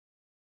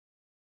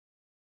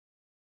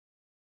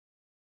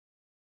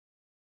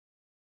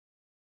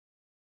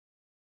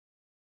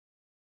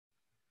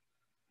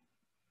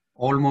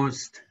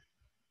Almost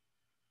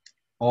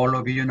all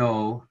of you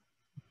know,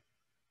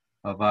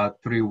 about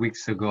 3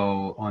 weeks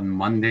ago on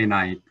Monday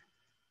night,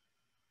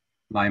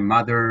 my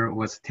mother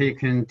was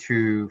taken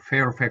to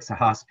Fairfax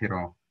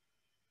Hospital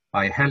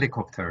by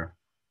helicopter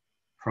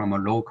from a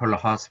local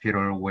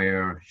hospital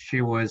where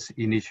she was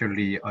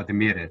initially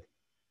admitted.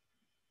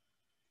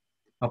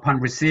 Upon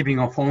receiving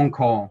a phone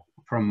call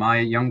from my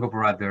younger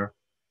brother,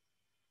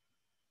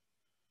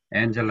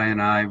 Angela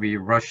and I, we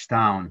rushed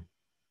down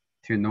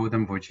to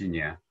Northern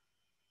Virginia.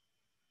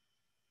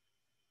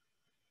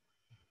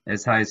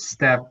 As I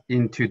stepped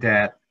into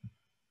that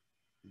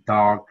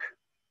dark,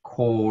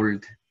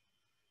 cold,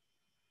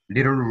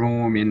 little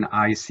room in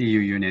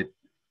ICU unit,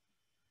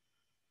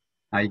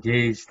 I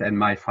gazed at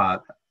my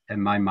father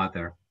and my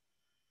mother.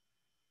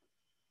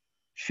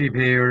 She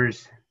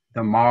bears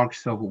the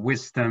marks of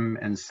wisdom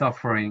and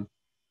suffering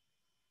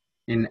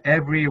in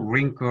every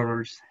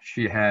wrinkle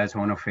she has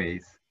on her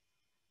face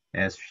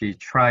as she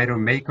tried to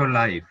make a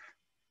life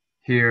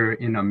here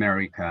in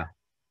America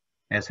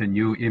as a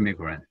new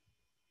immigrant.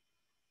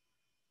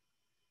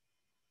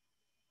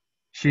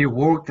 She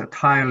worked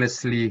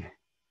tirelessly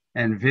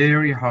and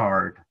very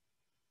hard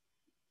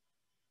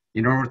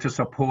in order to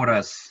support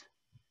us,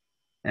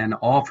 and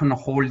often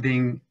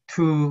holding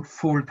 2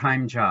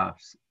 full-time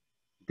jobs,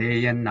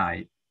 day and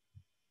night,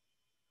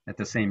 at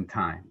the same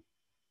time.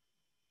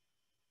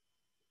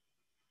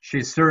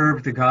 She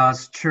served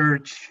God's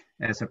church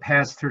as a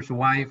pastor's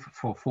wife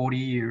for 40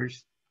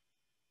 years,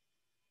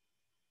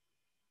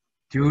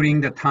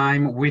 during the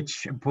time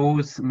which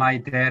both my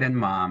dad and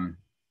mom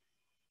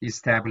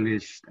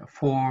established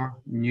 4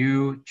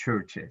 new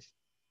churches.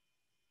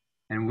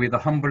 And with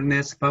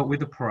humbleness, but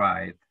with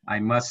pride, I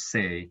must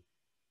say,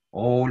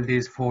 all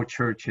these 4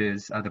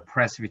 churches are the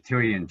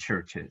Presbyterian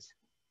churches.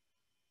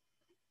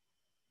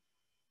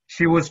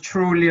 She was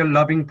truly a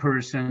loving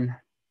person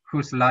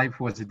whose life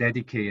was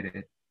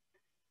dedicated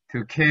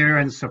to care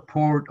and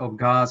support of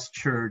God's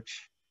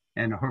church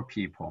and her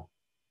people.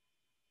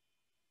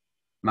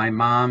 My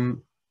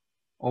mom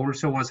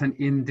also was an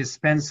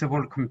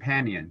indispensable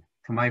companion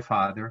to my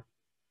father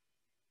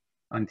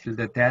until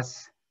the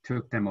death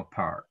took them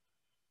apart.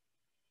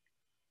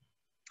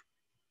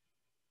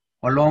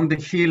 Along the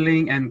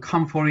healing and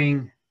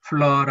comforting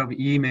flood of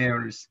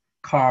emails,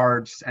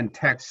 cards, and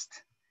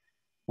text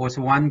was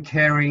one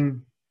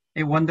carrying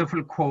a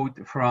wonderful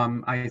quote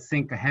from, I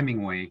think,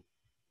 Hemingway,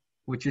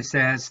 which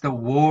says, "The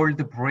world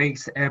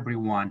breaks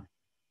everyone,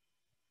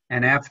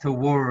 and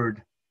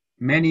afterward,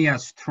 many are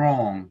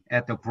strong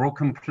at the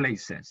broken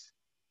places."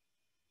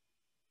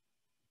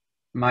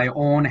 My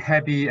own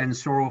heavy and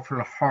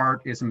sorrowful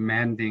heart is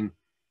mending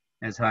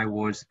as I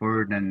was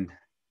burdened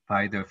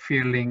by the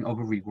feeling of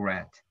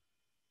regret.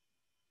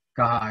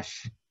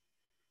 Gosh,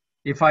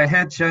 if I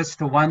had just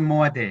one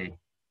more day,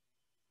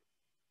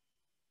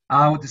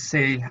 I would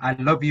say, "I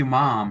love you,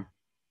 Mom.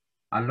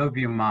 I love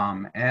you,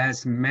 Mom,"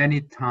 as many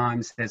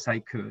times as I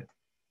could.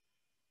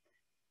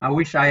 I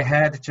wish I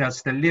had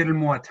just a little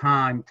more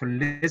time to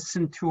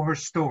listen to her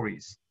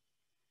stories,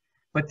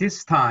 but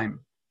this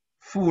time,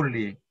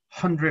 fully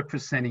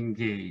 100%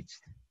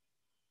 engaged.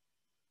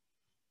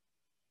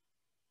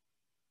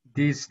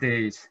 These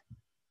days,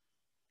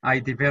 I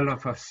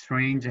develop a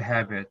strange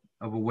habit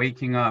of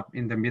waking up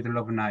in the middle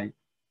of the night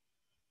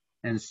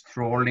and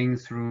strolling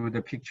through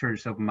the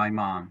pictures of my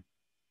mom.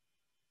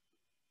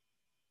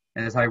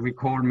 As I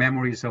recall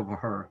memories of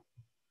her,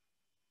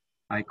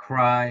 I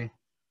cry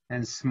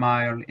and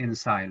smile in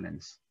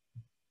silence.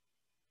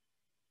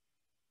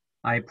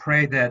 I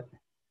pray that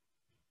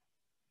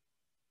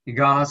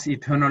God's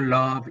eternal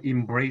love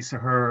embrace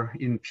her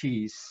in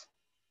peace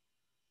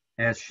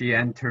as she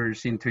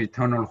enters into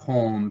eternal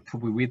home to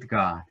be with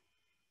God,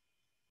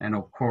 and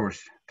of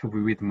course, to be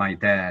with my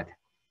dad.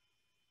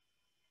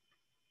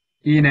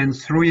 In and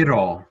through it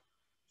all,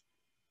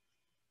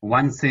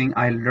 one thing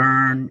I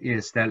learned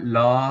is that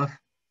love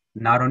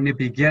not only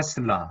begets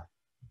love,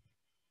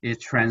 it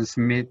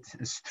transmits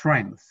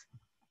strength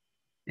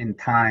in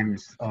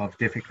times of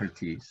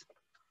difficulties.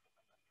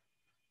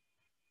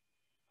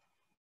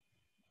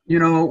 You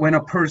know, when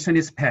a person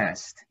is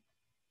passed,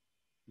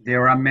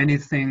 there are many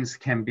things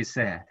can be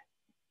said.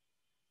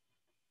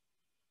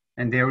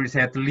 And there is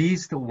at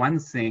least one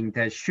thing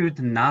that should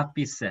not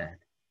be said,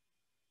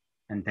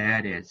 and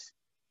that is,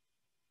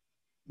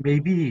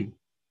 maybe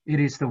it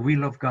is the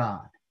will of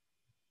God.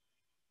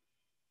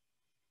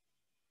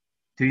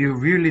 Do you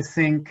really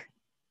think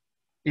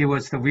it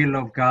was the will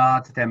of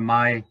God that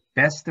my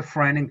best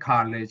friend in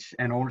college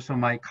and also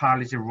my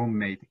college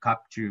roommate,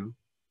 Kapju,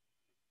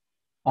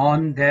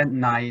 on that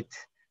night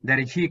that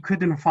he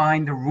couldn't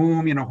find a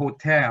room in a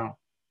hotel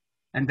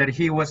and that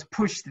he was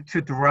pushed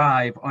to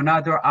drive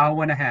another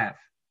hour and a half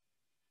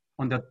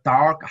on the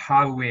dark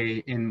highway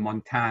in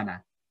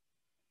Montana?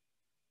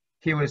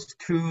 He was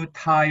too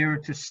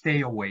tired to stay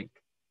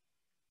awake,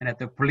 and at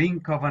the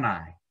blink of an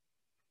eye,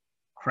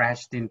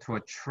 crashed into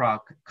a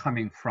truck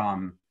coming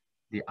from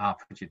the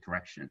opposite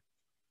direction.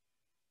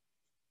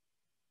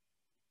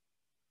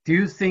 Do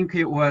you think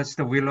it was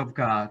the will of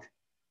God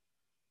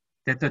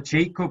that the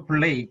Jacob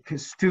Blake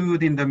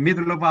stood in the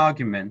middle of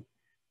argument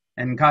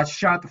and got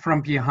shot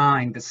from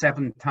behind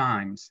 7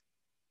 times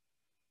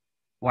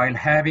while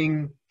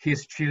having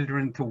his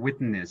children to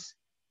witness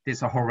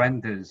this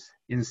horrendous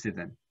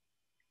incident?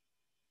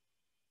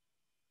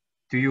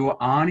 Do you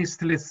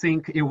honestly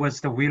think it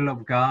was the will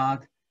of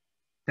God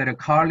that a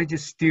college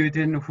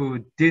student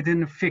who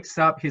didn't fix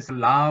up his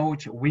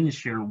loud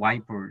windshield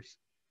wipers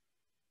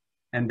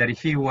and that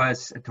he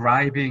was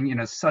driving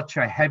in such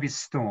a heavy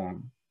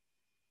storm?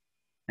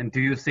 And do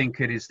you think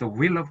it is the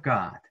will of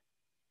God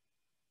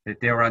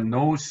that there are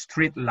no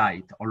street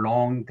lights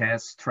along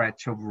that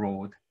stretch of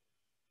road,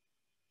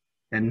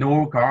 and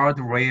no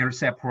guardrail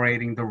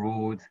separating the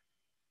road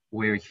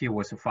where he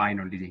was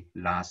finally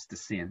last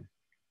seen?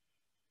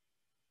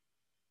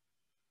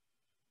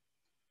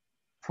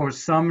 For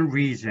some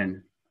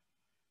reason,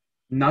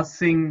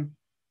 nothing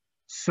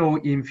so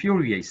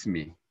infuriates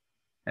me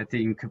at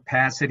the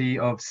incapacity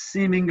of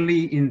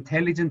seemingly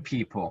intelligent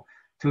people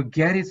to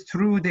get it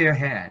through their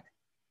head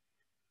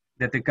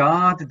that the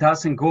God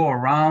doesn't go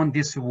around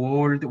this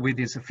world with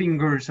his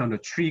fingers on the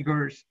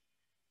triggers,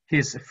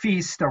 his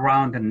fist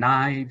around the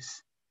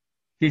knives,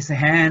 his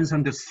hands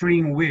on the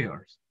steering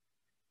wheels.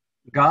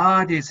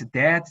 God is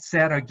dead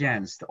set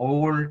against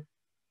all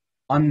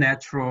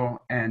unnatural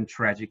and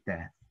tragic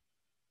death.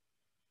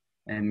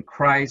 And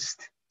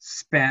Christ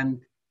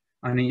spent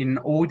an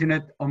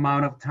inordinate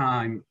amount of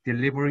time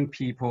delivering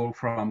people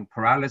from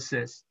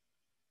paralysis,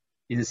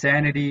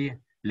 insanity,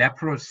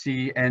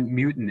 leprosy, and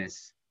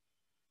muteness,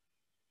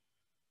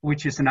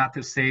 which is not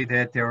to say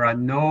that there are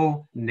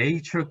no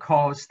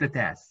nature-caused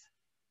deaths.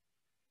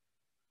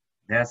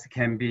 Death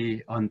can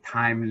be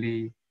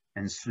untimely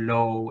and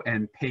slow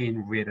and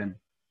pain-ridden,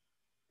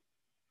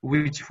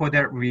 which for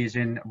that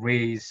reason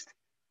raised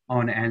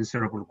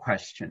unanswerable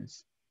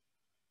questions.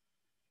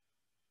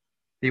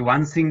 The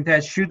one thing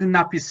that should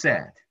not be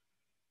said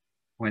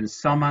when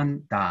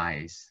someone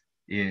dies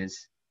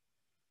is,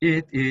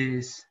 it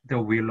is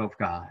the will of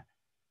God.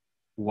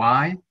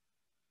 Why?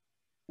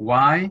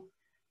 Why?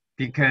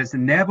 Because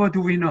never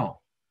do we know,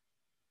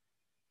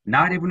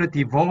 not even a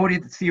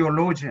devoted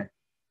theologian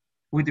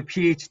with a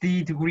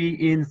PhD degree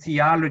in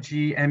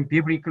theology and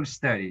biblical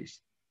studies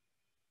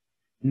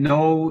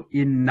know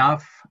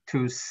enough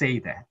to say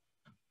that.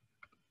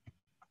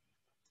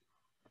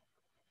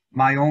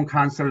 My own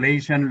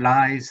consolation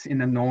lies in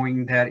the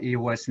knowing that it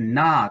was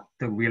not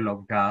the will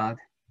of God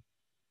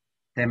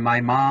that my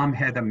mom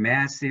had a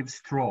massive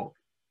stroke,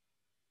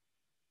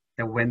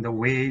 that when the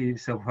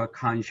waves of her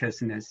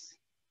consciousness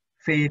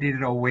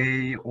faded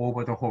away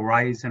over the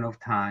horizon of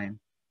time,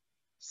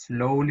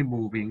 slowly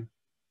moving,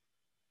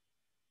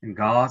 and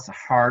God's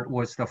heart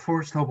was the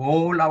first of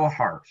all our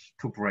hearts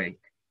to break.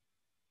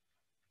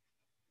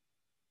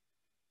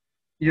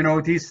 You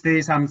know, these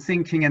days I'm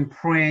thinking and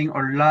praying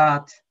a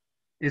lot,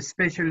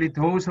 especially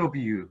those of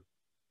you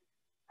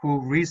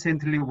who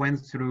recently went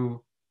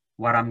through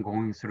what I'm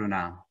going through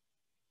now.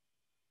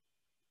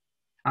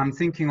 I'm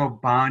thinking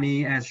of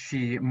Bonnie as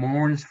she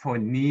mourns for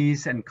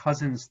niece and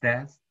cousin's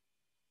death.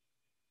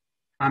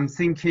 I'm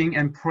thinking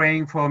and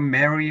praying for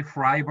Mary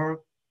Freiberg,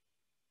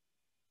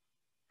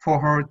 for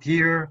her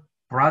dear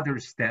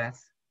brother's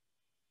death.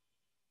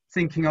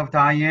 Thinking of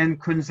Diane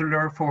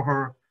Kunzler for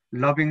her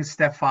loving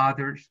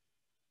stepfathers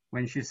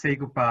when she said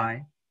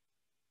goodbye.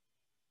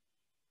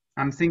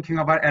 I'm thinking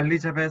about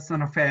Elizabeth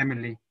and her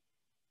family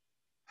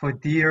for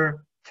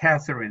dear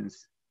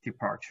Catherine's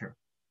departure.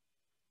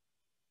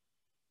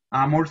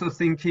 I'm also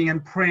thinking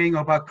and praying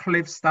about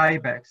Cliff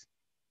Stiebeck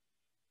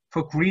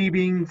for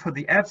grieving for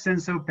the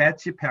absence of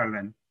Betsy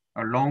Pellin,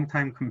 a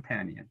longtime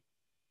companion.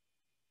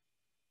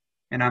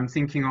 And I'm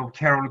thinking of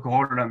Carol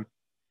Gorham,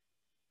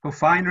 who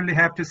finally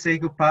have to say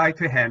goodbye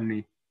to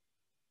Henry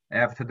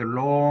after the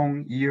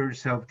long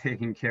years of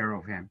taking care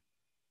of him.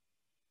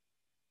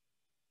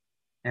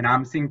 And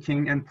I'm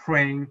thinking and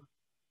praying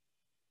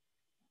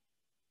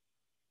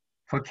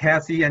for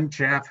Kathy and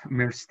Jeff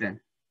Milston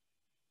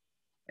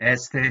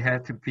as they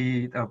had to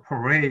be a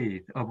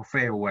parade of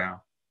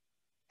farewell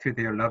to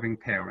their loving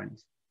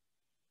parents.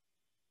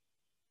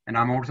 And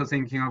I'm also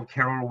thinking of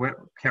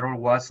Carol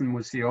Watson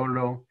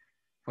Musiolo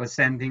for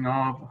sending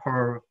off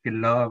her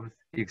beloved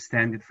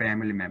extended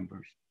family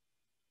members.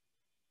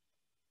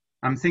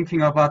 I'm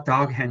thinking about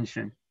Doug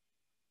Henshin,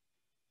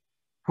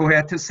 who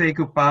had to say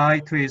goodbye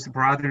to his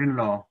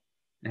brother-in-law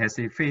as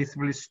he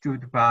faithfully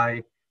stood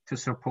by to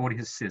support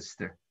his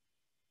sister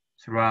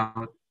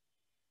throughout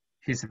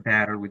his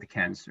battle with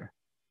cancer.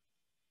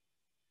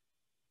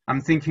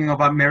 I'm thinking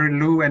about Mary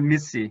Lou and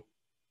Missy,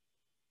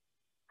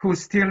 who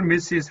still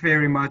misses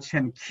very much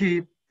and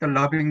keep the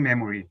loving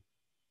memory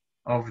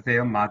of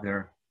their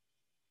mother,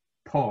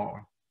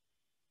 Paul.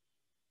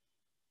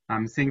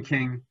 I'm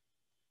thinking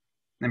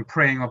and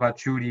praying about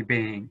Judy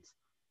Baines,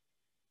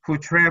 who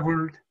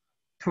traveled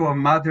to her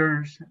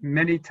mother's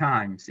many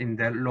times in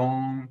that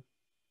long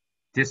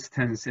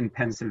distance in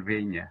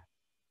Pennsylvania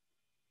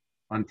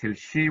until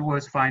she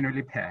was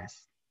finally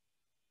passed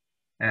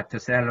after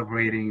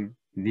celebrating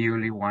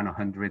nearly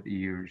 100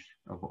 years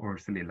of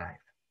earthly life.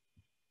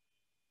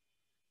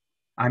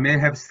 I may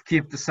have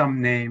skipped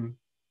some name,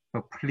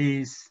 but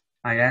please,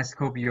 I ask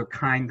of your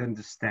kind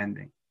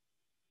understanding.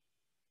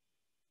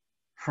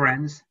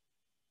 Friends,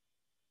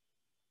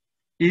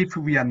 if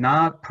we are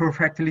not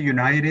perfectly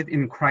united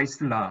in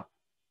Christ's love,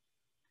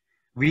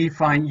 we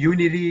find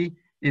unity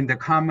in the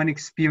common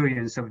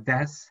experience of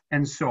death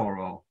and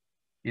sorrow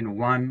in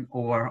one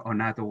or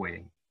another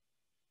way.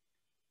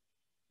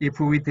 If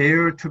we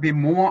dare to be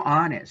more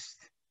honest,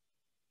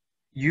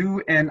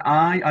 you and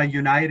I are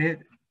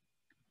united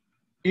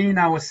in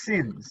our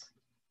sins,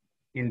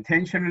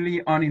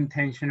 intentionally,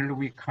 unintentionally,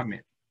 we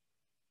commit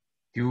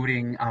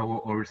during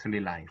our earthly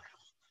life.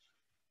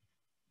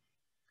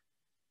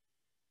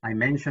 I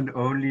mentioned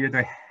earlier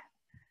the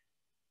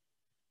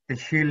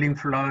healing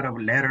flood of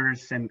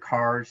letters and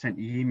cards and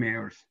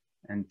emails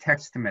and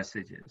text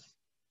messages.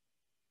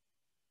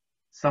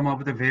 Some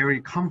of the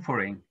very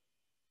comforting,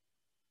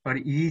 but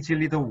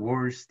easily the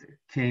worst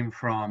came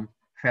from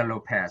fellow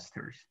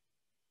pastors.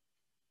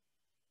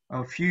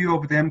 A few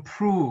of them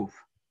prove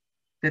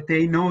that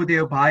they know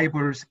their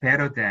Bibles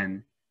better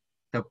than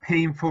the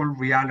painful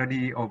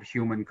reality of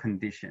human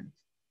conditions.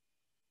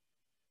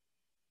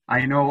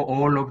 I know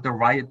all of the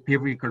right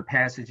biblical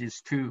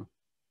passages too,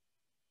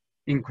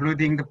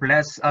 including the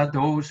blessed are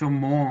those who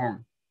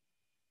mourn,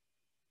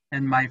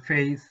 and my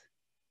faith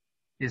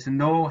is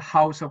no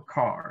house of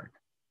cards.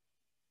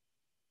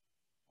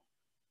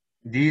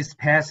 These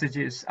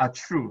passages are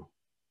true,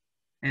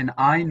 and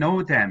I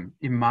know them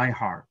in my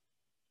heart.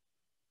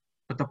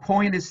 But the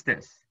point is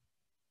this: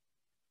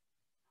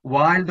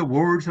 while the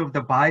words of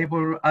the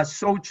Bible are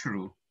so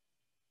true,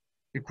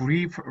 the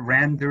grief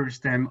renders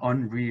them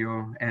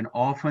unreal and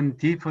often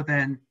deeper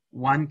than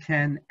one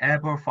can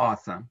ever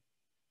fathom.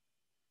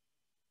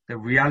 The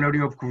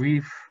reality of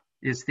grief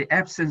is the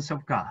absence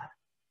of God.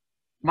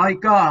 My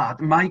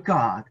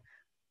God,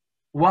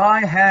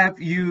 why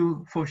have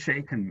you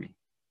forsaken me?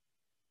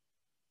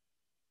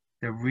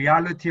 The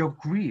reality of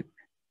grief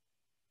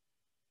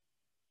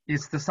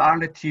is the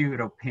solitude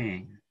of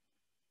pain,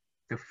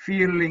 the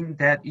feeling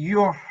that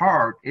your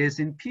heart is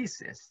in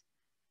pieces,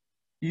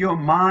 your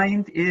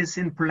mind is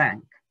in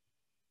blank,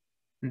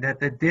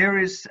 that there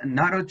is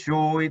not a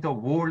joy the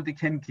world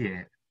can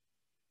give,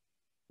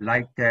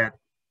 like that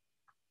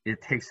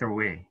it takes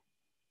away.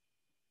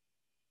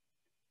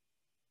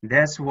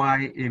 That's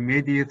why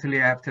immediately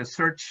after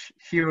such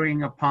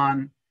hearing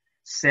upon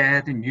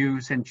sad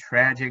news and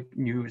tragic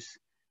news,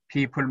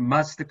 people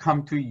must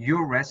come to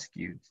your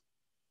rescue.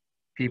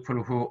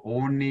 People who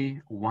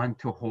only want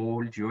to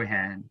hold your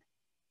hand.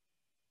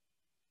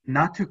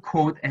 Not to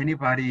quote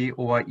anybody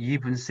or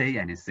even say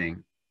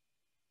anything.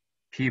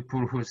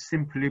 People who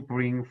simply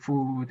bring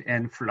food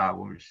and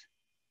flowers,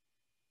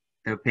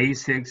 the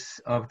basics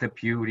of the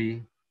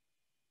beauty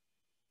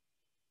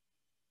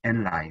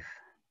and life.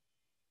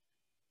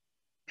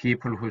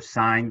 People who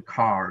sign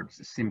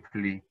cards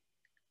simply,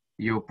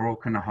 your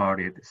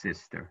broken-hearted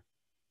sister.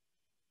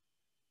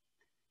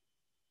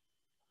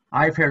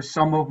 I've heard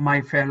some of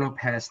my fellow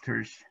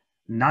pastors,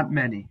 not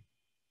many,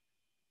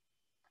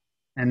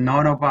 and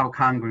none of our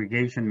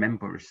congregation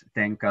members,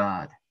 thank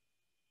God,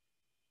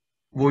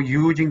 were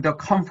using the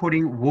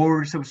comforting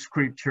words of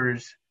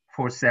scriptures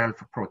for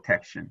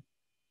self-protection,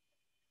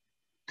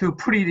 to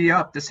pretty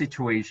up the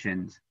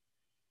situations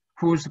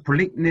whose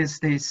bleakness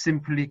they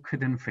simply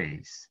couldn't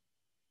face.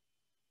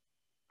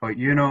 But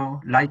you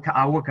know, like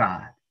our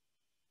God,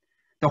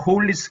 the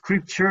Holy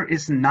Scripture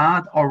is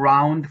not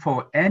around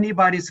for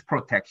anybody's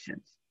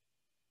protection.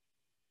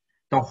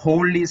 The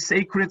Holy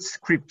Sacred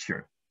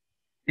Scripture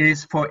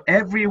is for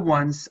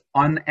everyone's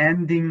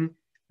unending,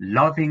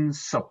 loving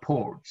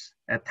support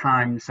at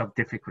times of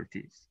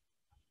difficulties.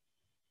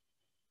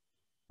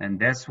 And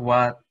that's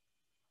what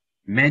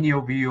many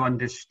of you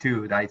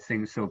understood, I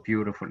think, so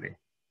beautifully.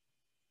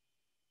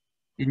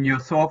 In your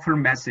thoughtful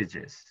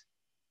messages,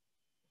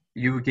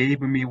 you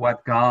gave me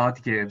what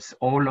God gives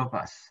all of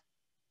us.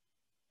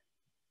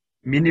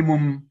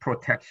 Minimum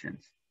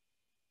protections,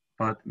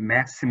 but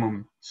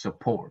maximum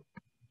support.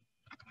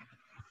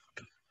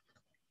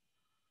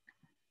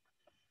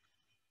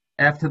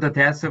 After the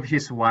death of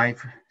his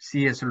wife,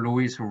 C.S.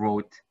 Lewis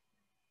wrote,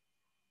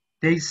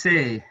 "They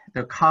say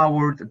the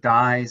coward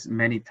dies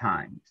many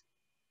times,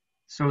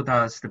 so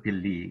does the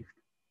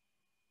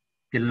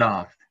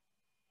beloved.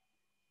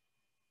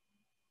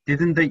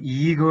 Didn't the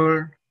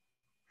eagle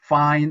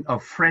find a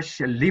fresh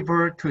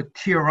liver to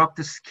tear up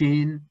the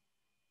skin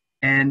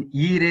and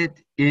eat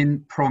it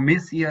in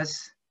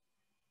Prometheus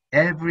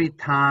every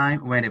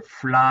time when it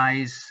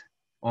flies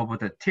over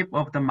the tip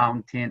of the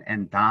mountain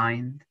and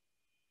dined?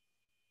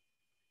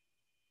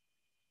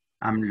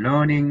 I'm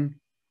learning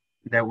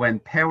that when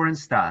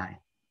parents die,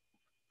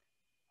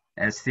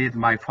 as did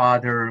my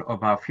father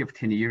about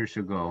 15 years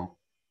ago,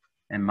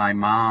 and my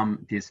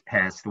mom this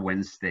past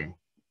Wednesday,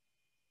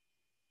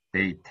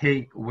 they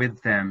take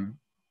with them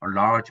a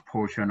large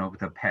portion of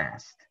the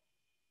past.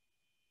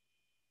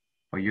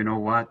 But you know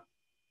what?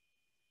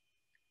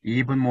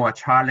 Even more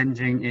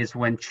challenging is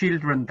when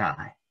children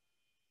die,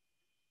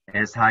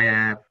 as I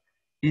have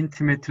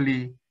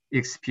intimately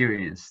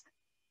experienced.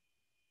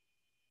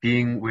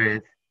 being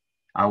with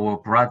our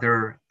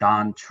brother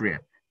Don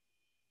Tripp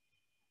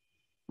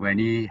when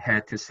he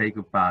had to say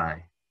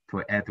goodbye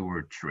to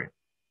Edward Tripp.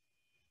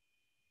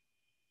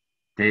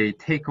 They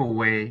take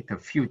away the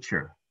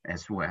future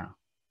as well.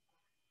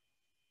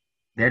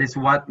 That is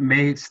what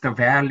makes the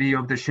valley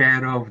of the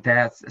shadow of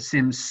death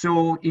seem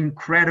so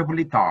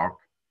incredibly dark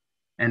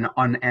and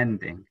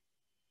unending.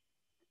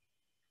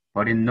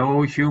 But in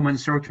no human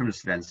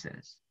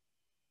circumstances,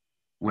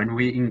 when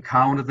we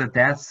encounter the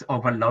death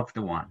of a loved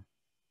one,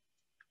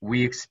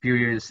 we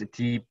experience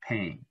deep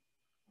pain.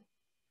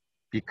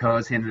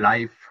 Because in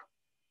life,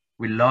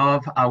 we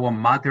love our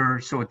mother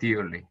so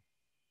dearly.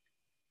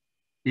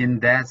 In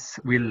death,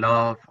 we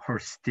love her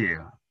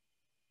still.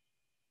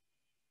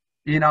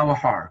 In our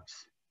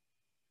hearts,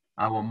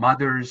 our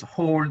mothers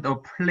hold a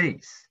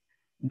place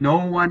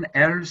no one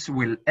else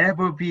will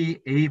ever be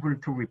able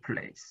to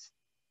replace.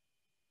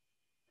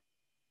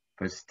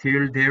 But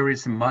still there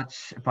is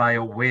much by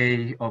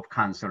way of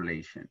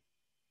consolation,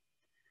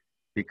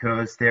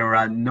 because there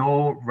are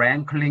no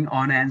rankling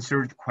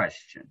unanswered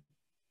questions,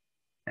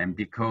 and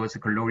because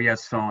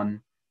Gloria's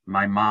son,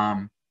 my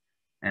mom,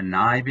 and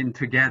I've been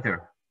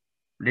together,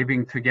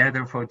 living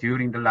together for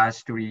during the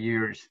last 3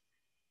 years,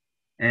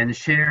 and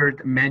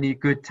shared many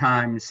good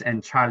times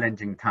and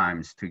challenging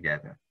times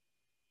together.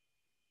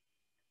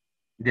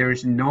 There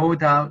is no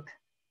doubt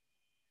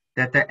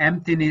that the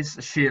emptiness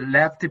she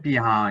left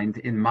behind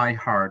in my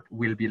heart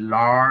will be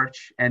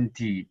large and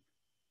deep.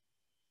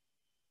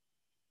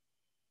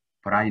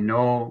 But I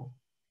know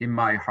in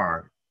my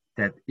heart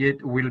that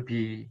it will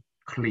be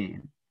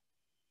clean.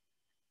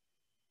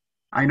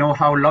 I know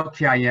how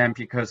lucky I am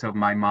because of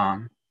my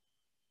mom.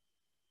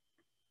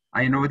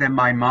 I know that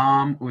my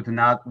mom would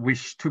not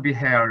wish to be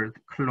held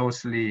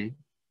closely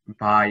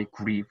by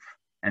grief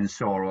and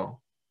sorrow,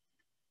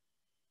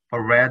 but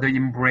rather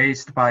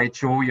embraced by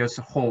joyous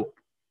hope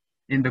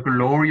in the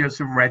glorious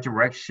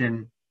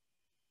resurrection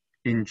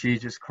in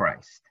Jesus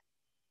Christ.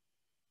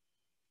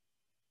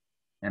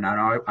 And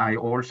I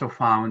also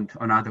found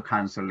another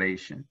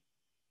consolation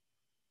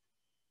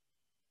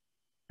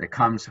that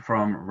comes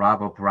from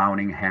Robert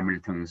Browning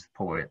Hamilton's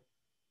poem.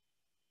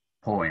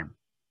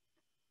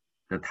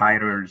 The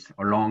title is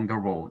Along the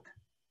Road.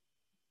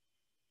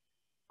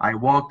 I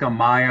walked a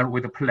mile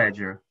with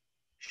pleasure,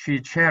 she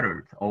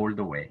chattered all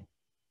the way,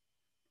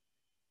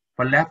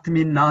 but left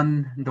me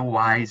none the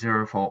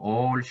wiser for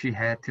all she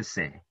had to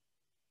say.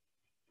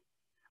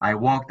 I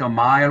walked a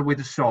mile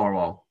with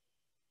sorrow,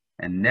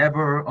 and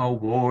never a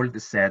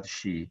word said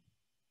she,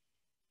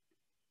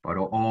 but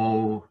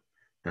oh,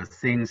 the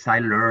things I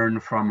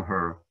learned from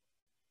her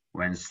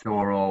when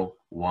sorrow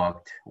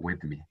walked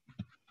with me.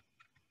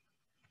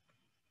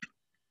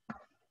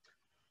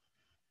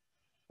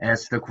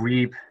 As the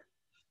grief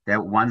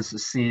that once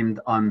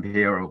seemed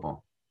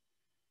unbearable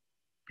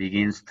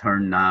begins to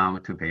turn now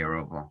to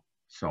bearable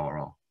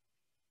sorrow,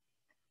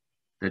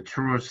 the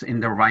truths in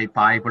the right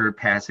Bible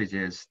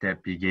passages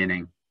that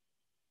beginning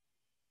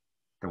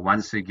to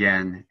once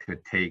again to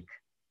take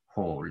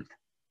hold.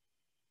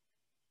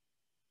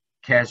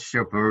 Cast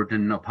your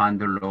burden upon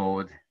the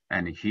Lord,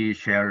 and he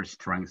shall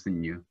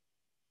strengthen you.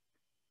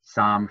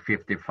 Psalm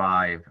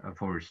 55,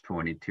 verse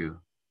 22.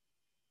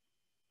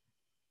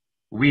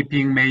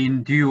 Weeping may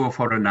endure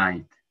for the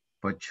night,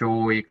 but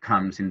joy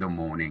comes in the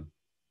morning.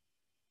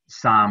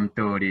 Psalm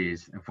 30,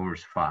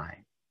 verse 5.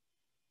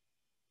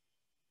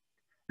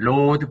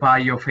 Lord, by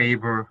your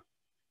favor,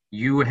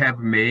 you have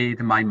made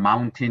my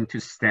mountain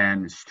to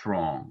stand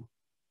strong.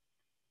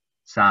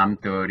 Psalm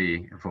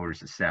 30,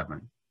 verse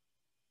 7.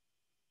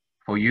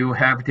 For you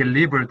have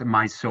delivered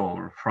my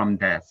soul from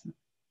death,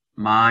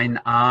 mine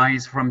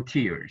eyes from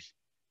tears,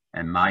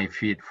 and my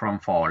feet from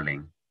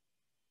falling.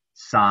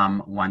 Psalm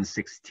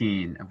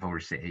 116,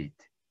 verse 8.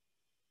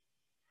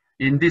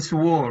 In this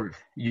world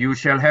you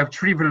shall have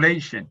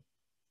tribulation,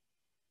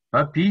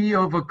 but be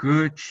of a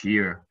good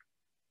cheer.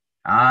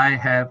 I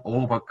have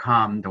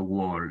overcome the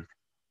world.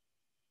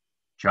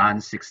 John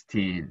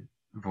 16,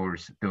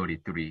 verse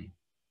 33.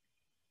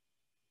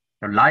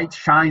 The light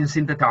shines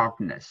in the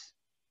darkness,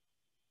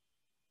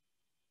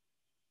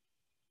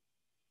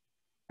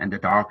 and the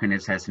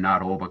darkness has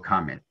not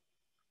overcome it.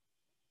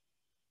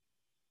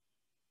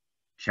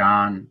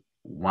 John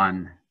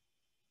 1,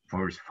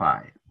 verse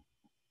 5.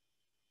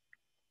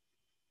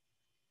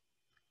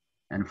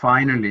 And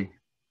finally,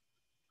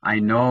 I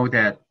know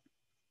that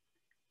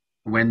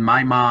when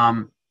my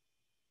mom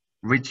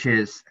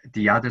reaches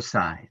the other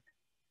side,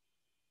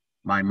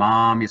 my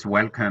mom is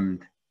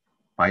welcomed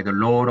by the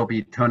Lord of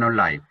eternal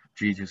life,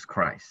 Jesus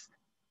Christ.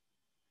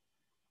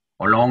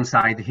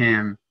 Alongside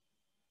him,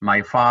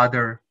 my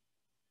father,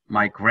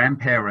 my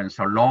grandparents,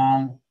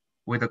 along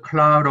with a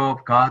cloud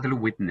of godly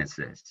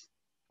witnesses,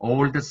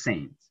 all the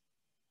saints,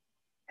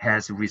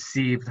 has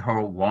received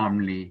her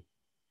warmly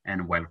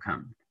and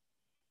welcomed.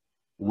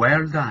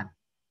 Well done,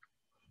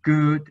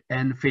 good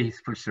and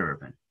faithful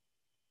servant.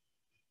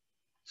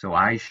 So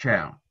I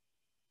shall,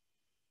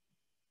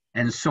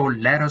 and so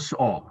let us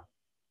all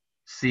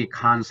seek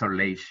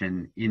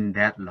consolation in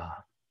that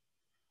love,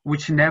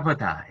 which never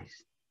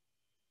dies,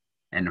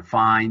 and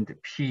find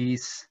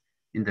peace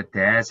in the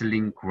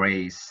dazzling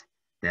grace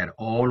that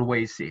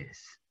always is.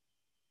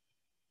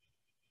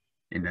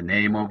 In the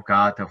name of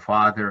God the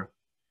Father,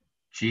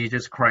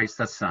 Jesus Christ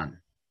the Son,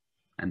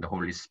 and the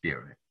Holy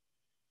Spirit.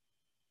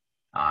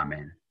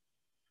 Amen.